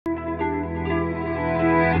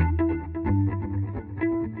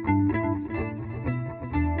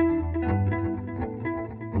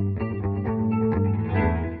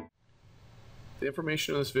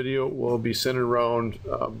information in this video will be centered around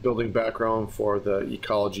building background for the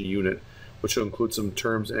ecology unit, which will include some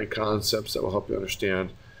terms and concepts that will help you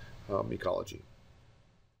understand ecology.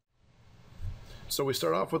 So we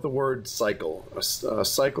start off with the word cycle. A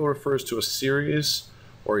cycle refers to a series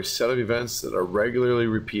or a set of events that are regularly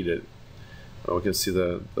repeated. We can see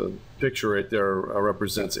the picture right there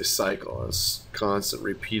represents a cycle, a constant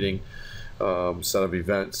repeating set of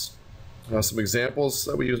events. Some examples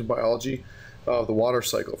that we use in biology, the water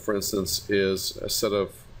cycle, for instance, is a set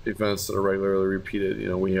of events that are regularly repeated. You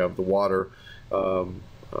know, we have the water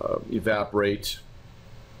evaporate,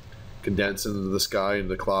 condense into the sky, into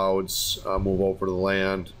the clouds, move over to the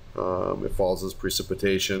land. It falls as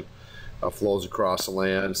precipitation, flows across the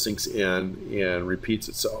land, sinks in, and repeats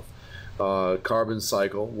itself. Carbon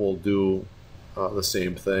cycle will do the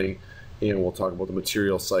same thing, and we'll talk about the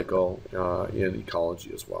material cycle in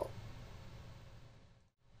ecology as well.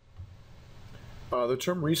 The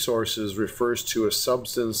term resources refers to a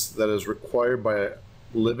substance that is required by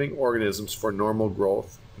living organisms for normal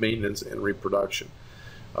growth, maintenance, and reproduction.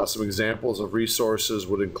 Some examples of resources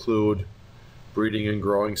would include breeding and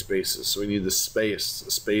growing spaces. So we need the space.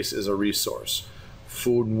 The space is a resource.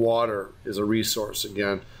 Food and water is a resource,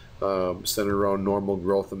 again, centered around normal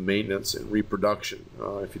growth and maintenance and reproduction.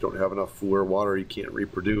 If you don't have enough food or water, you can't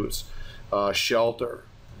reproduce. Shelter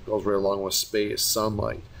goes right along with space.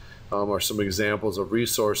 Sunlight are some examples of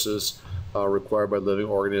resources required by living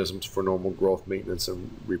organisms for normal growth, maintenance,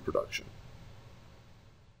 and reproduction.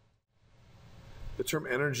 The term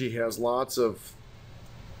energy has lots of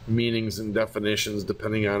meanings and definitions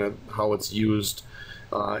depending on how it's used.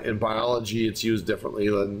 In biology, it's used differently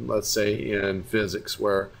than, let's say, in physics,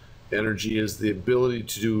 where energy is the ability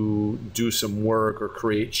to do some work or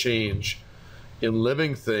create change. In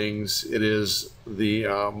living things, it is the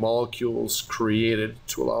molecules created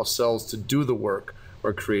to allow cells to do the work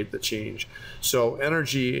or create the change. So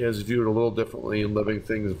energy is viewed a little differently in living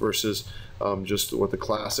things versus just what the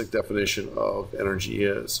classic definition of energy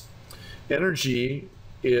is. Energy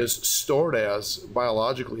is stored as,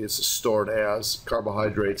 biologically, it's stored as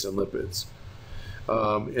carbohydrates and lipids.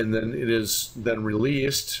 And then it is then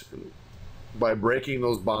released by breaking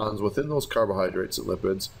those bonds within those carbohydrates and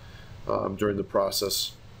lipids during the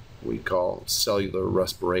process we call cellular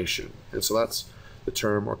respiration. And so that's the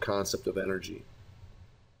term or concept of energy.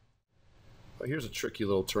 Here's a tricky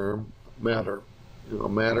little term, matter. You know,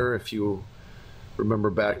 matter, if you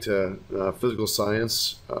remember back to physical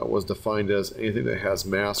science, was defined as anything that has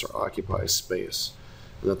mass or occupies space.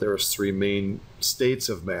 And that there are three main states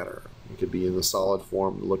of matter. It could be in the solid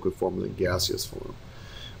form, the liquid form, and the gaseous form.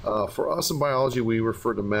 For us in biology, we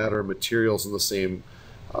refer to matter and materials in the same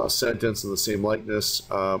sentence, in the same likeness,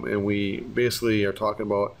 and we basically are talking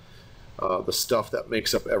about the stuff that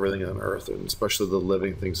makes up everything on Earth, and especially the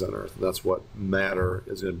living things on Earth. And that's what matter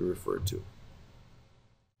is going to be referred to.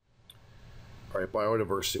 All right,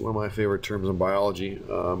 biodiversity, one of my favorite terms in biology.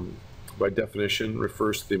 By definition,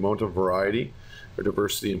 refers to the amount of variety or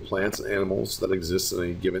diversity in plants and animals that exist in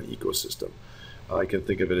a given ecosystem. I can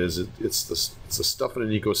think of it as it's the stuff in an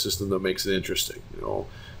ecosystem that makes it interesting. You know,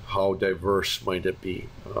 how diverse might it be?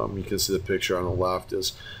 You can see the picture on the left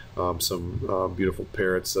is some beautiful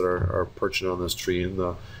parrots that are perching on this tree in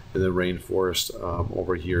the rainforest.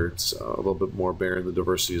 Over here, it's a little bit more barren. The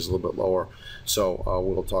diversity is a little bit lower. So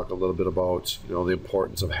we'll talk a little bit about, you know, the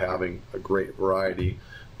importance of having a great variety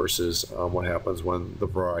versus what happens when the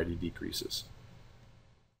variety decreases.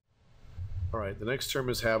 All right, the next term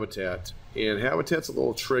is habitat, and habitat's a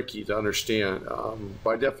little tricky to understand.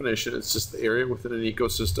 By definition, it's just the area within an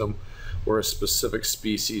ecosystem where a specific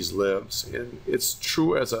species lives, and it's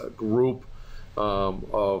true as a group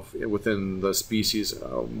within the species,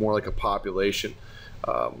 more like a population.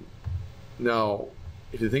 Now,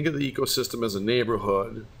 if you think of the ecosystem as a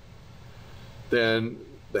neighborhood, then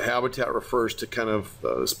the habitat refers to kind of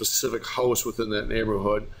a specific house within that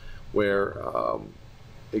neighborhood where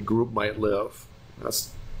a group might live. That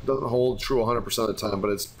doesn't hold true 100% of the time,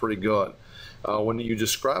 but it's pretty good. When you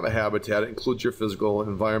describe a habitat, it includes your physical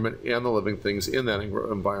environment and the living things in that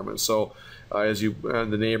environment. So as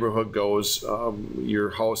the neighborhood goes,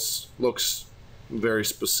 your house looks very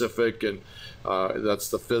specific, and that's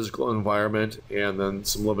the physical environment, and then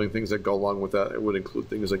some living things that go along with that. It would include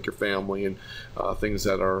things like your family and things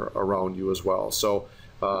that are around you as well. So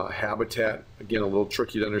habitat, again, a little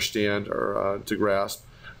tricky to understand or to grasp.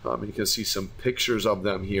 You can see some pictures of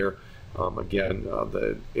them here. Again,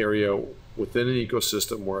 the area within an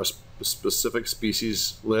ecosystem where a specific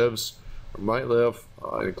species lives or might live.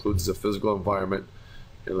 It includes the physical environment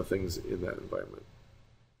and the things in that environment.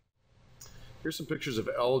 Here's some pictures of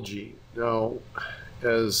algae. Now,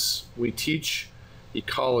 as we teach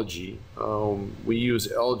ecology, we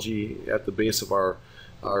use algae at the base of our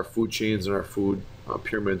food chains and our food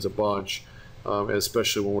pyramids a bunch,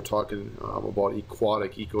 especially when we're talking about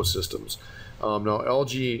aquatic ecosystems. Now,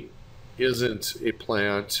 algae isn't a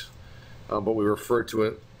plant, but we refer to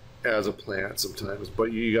it as a plant sometimes.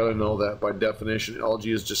 But you got to know that by definition,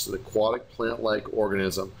 algae is just an aquatic plant-like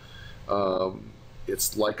organism.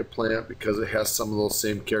 It's like a plant because it has some of those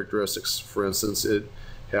same characteristics. For instance, it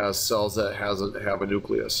has cells that have a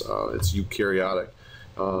nucleus. It's eukaryotic.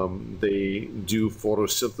 They do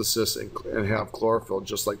photosynthesis and have chlorophyll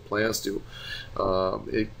just like plants do.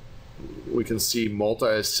 We can see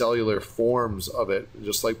multicellular forms of it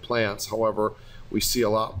just like plants. However, we see a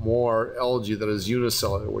lot more algae that is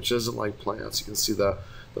unicellular, which isn't like plants. You can see the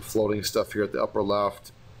floating stuff here at the upper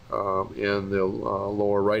left and the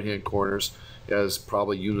lower right hand corners as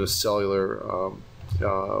probably unicellular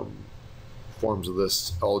forms of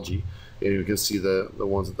this algae. And you can see the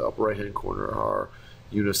ones at the upper right hand corner are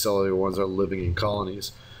unicellular ones that are living in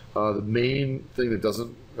colonies. The main thing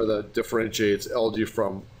that differentiates algae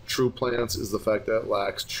from true plants is the fact that it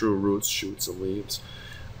lacks true roots, shoots, and leaves.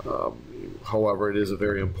 However, it is a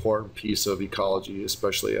very important piece of ecology,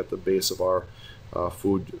 especially at the base of our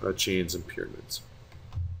food chains and pyramids.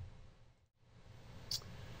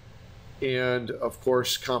 And of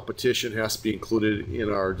course, competition has to be included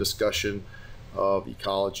in our discussion of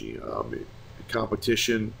ecology.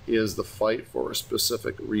 Competition is the fight for a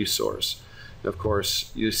specific resource. And of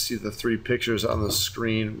course, you see the three pictures on the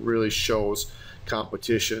screen really shows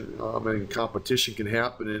competition. And competition can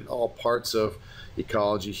happen in all parts of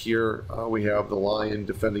ecology. Here we have the lion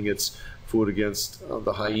defending its food against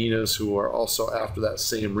the hyenas, who are also after that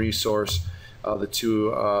same resource. The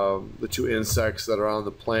two insects that are on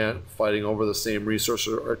the plant fighting over the same resource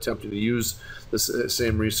are attempting to use this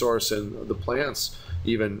same resource, and the plants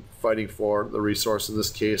even fighting for the resource, in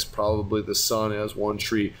this case probably the sun, as one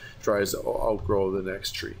tree tries to outgrow the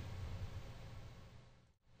next tree.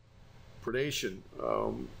 Predation.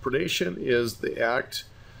 Predation is the act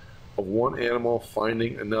of one animal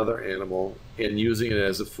finding another animal and using it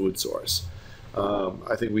as a food source.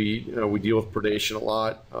 I think we deal with predation a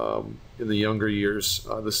lot in the younger years.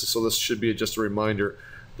 This should be just a reminder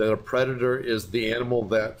that a predator is the animal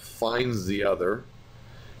that finds the other,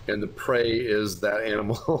 and the prey is that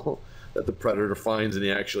animal that the predator finds and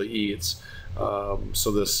he actually eats.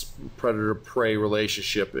 So this predator-prey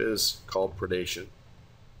relationship is called predation.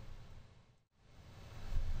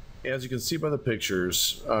 As you can see by the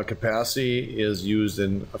pictures, capacity is used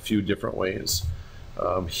in a few different ways.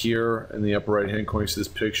 Here in the upper right hand corner, you see this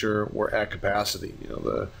picture, we're at capacity.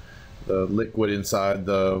 The liquid inside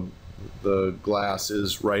the glass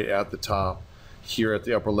is right at the top. Here at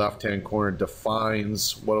the upper left hand corner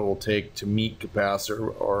defines what it will take to meet capacity,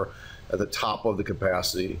 or at the top of the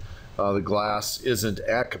capacity. The glass isn't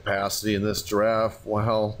at capacity in this giraffe.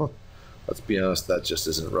 Well, let's be honest, that just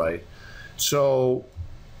isn't right. So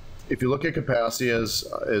if you look at capacity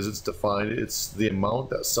as it's defined, it's the amount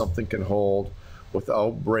that something can hold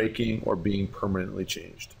without breaking or being permanently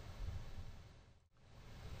changed.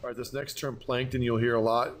 All right, this next term, plankton, you'll hear a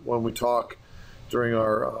lot when we talk during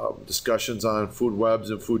our discussions on food webs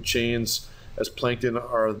and food chains, as plankton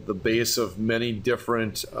are the base of many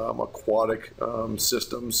different aquatic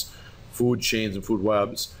systems, food chains, and food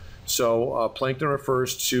webs. So plankton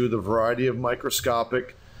refers to the variety of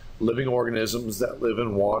microscopic living organisms that live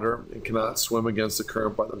in water and cannot swim against the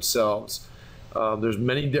current by themselves. There's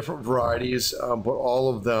many different varieties, but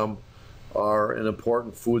all of them are an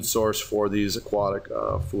important food source for these aquatic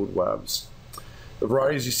food webs. The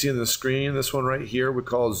varieties you see on the screen, this one right here, we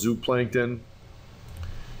call zooplankton.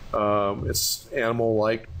 It's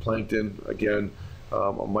animal-like plankton, again,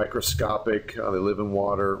 microscopic. They live in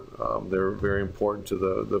water. They're very important to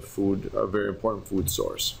the food, a very important food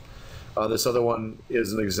source. This other one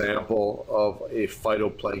is an example of a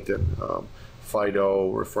phytoplankton.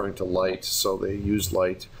 Phyto referring to light, so they use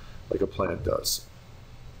light like a plant does.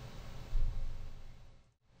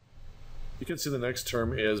 You can see the next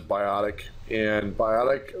term is biotic, and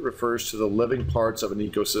biotic refers to the living parts of an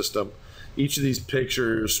ecosystem. Each of these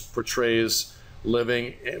pictures portrays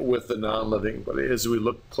living with the non-living, but as we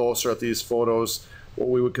look closer at these photos, what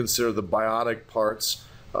we would consider the biotic parts,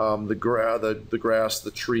 the grass,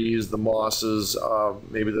 the trees, the mosses,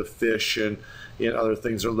 maybe the fish and other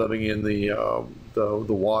things are living in the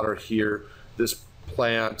water here. This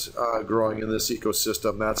plant growing in this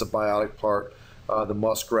ecosystem, that's a biotic part. the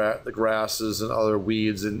muskrat, the grasses, and other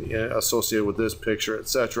weeds associated with this picture,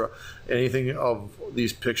 etc. Anything of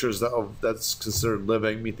these pictures that's considered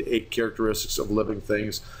living, meet the 8 characteristics of living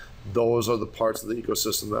things. Those are the parts of the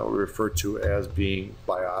ecosystem that we refer to as being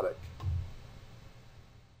biotic.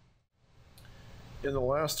 And the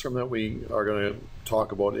last term that we are going to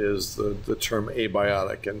talk about is the term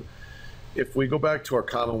abiotic. And if we go back to our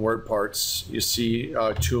common word parts, you see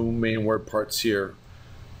 2 main word parts here.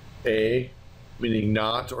 A, meaning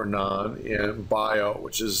not or non, and bio,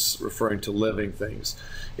 which is referring to living things.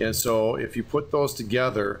 And so if you put those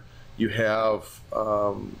together, you have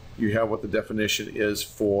what the definition is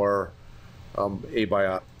for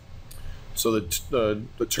abiotic. So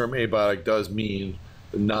the term abiotic does mean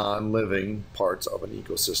the non-living parts of an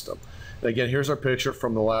ecosystem. And again, here's our picture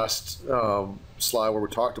from the last slide where we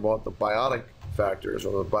talked about the biotic factors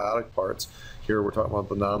or the biotic parts. Here we're talking about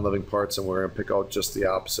the non-living parts, and we're going to pick out just the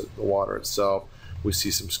opposite, the water itself. We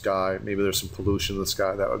see some sky, maybe there's some pollution in the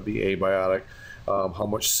sky, that would be abiotic. How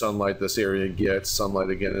much sunlight this area gets. Sunlight,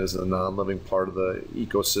 again, is a non-living part of the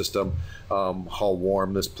ecosystem. How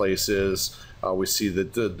warm this place is. We see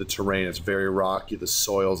that the terrain is very rocky. The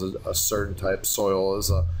soil is a certain type. Soil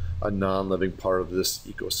is a non-living part of this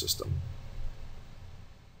ecosystem.